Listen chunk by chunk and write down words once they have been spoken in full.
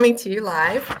Coming to you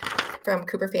live from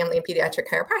Cooper Family and Pediatric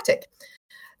Chiropractic.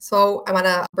 So I want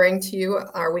to bring to you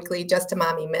our weekly Just a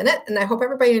Mommy Minute, and I hope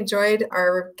everybody enjoyed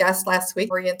our guest last week,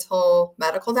 Oriental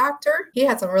medical doctor. He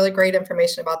had some really great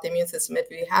information about the immune system. If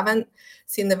you haven't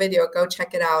seen the video, go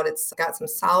check it out. It's got some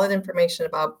solid information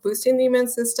about boosting the immune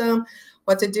system,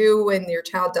 what to do when your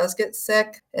child does get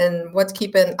sick, and what to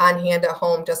keep on hand at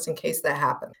home just in case that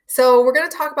happens. So we're going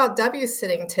to talk about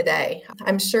W-sitting today.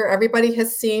 I'm sure everybody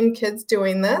has seen kids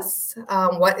doing this.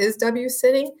 What is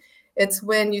W-sitting? It's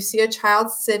when you see a child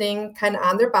sitting kind of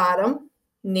on their bottom,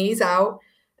 knees out,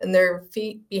 and their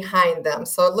feet behind them.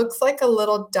 So it looks like a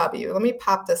little W. Let me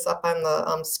pop this up on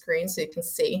the screen so you can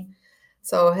see.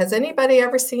 So has anybody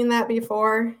ever seen that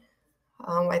before?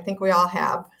 I think we all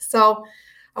have. So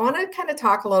I want to kind of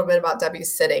talk a little bit about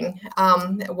W-sitting,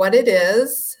 what it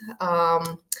is,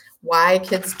 why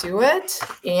kids do it,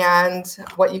 and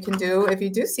what you can do if you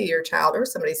do see your child or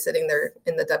somebody sitting there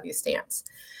in the W stance.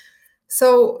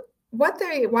 So why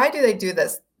do they do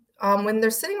this? When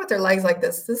they're sitting with their legs like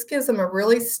this gives them a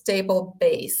really stable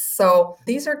base. So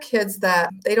these are kids that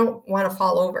they don't want to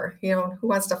fall over. You know, who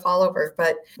wants to fall over?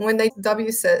 But when they W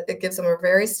sit, it gives them a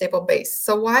very stable base.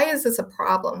 So why is this a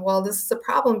problem? Well, this is a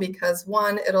problem because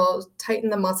one, it'll tighten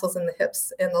the muscles in the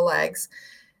hips and the legs.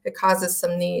 It causes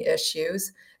some knee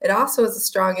issues. It also is a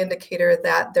strong indicator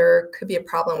that there could be a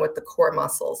problem with the core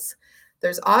muscles.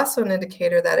 There's also an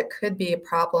indicator that it could be a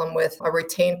problem with a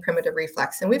retained primitive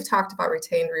reflex. And we've talked about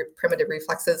retained primitive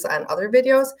reflexes on other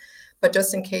videos, but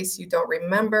just in case you don't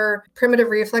remember, primitive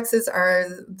reflexes are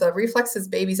the reflexes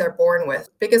babies are born with.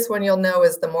 Biggest one you'll know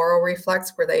is the Moro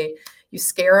reflex, where you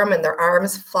scare them and their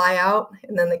arms fly out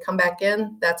and then they come back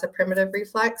in. That's a primitive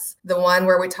reflex. The one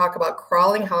where we talk about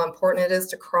crawling, how important it is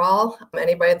to crawl.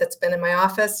 Anybody that's been in my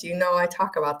office, you know I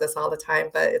talk about this all the time,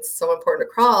 but it's so important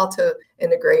to crawl to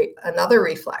integrate another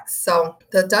reflex. So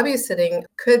the W-sitting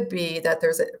could be that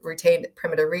there's a retained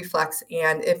primitive reflex,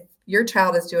 and if your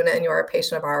child is doing it and you're a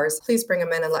patient of ours, please bring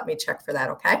them in and let me check for that,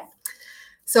 okay?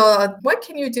 So what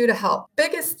can you do to help?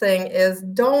 Biggest thing is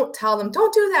don't tell them,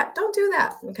 don't do that,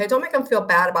 okay? Don't make them feel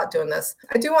bad about doing this.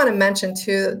 I do want to mention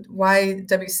too, why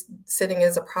W-sitting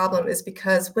is a problem is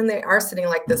because when they are sitting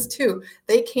like this too,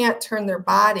 they can't turn their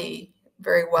body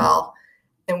very well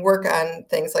and work on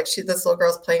things like this little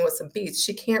girl's playing with some beads.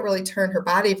 She can't really turn her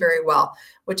body very well,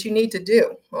 which you need to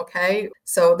do, okay?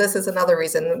 So this is another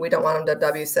reason we don't want them to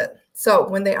W-sit. So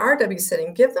when they are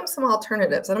W-sitting, give them some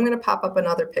alternatives. And I'm going to pop up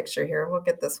another picture here. We'll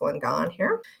get this one gone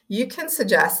here. You can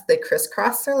suggest they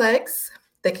crisscross their legs.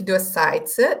 They can do a side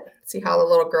sit. See how the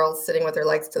little girl's sitting with her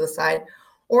legs to the side,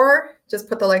 or just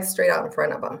put the legs straight out in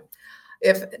front of them.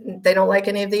 If they don't like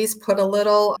any of these, put a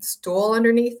little stool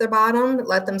underneath the bottom,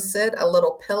 let them sit, a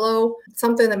little pillow,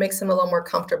 something that makes them a little more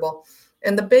comfortable.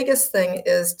 And the biggest thing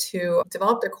is to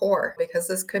develop their core, because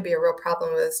this could be a real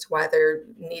problem as to why they're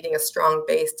needing a strong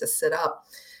base to sit up,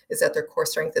 is that their core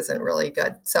strength isn't really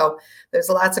good. So there's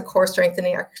lots of core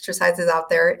strengthening exercises out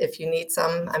there. If you need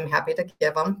some, I'm happy to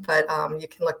give them, but you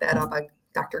can look that up on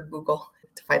Dr. Google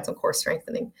to find some core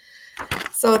strengthening.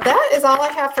 So that is all I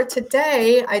have for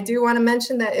today. I do want to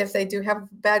mention that if they do have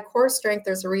bad core strength,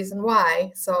 there's a reason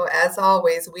why. So as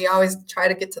always, we always try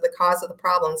to get to the cause of the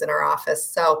problems in our office.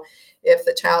 So if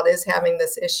the child is having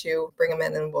this issue, bring them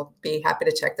in and we'll be happy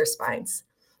to check their spines.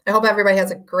 I hope everybody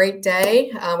has a great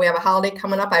day. We have a holiday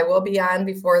coming up. I will be on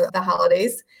before the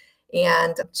holidays,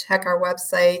 and check our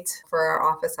website for our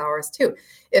office hours too.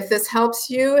 If this helps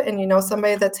you and you know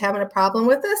somebody that's having a problem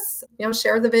with this,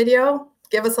 share the video.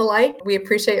 Give us a like. We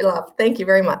appreciate your love. Thank you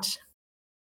very much.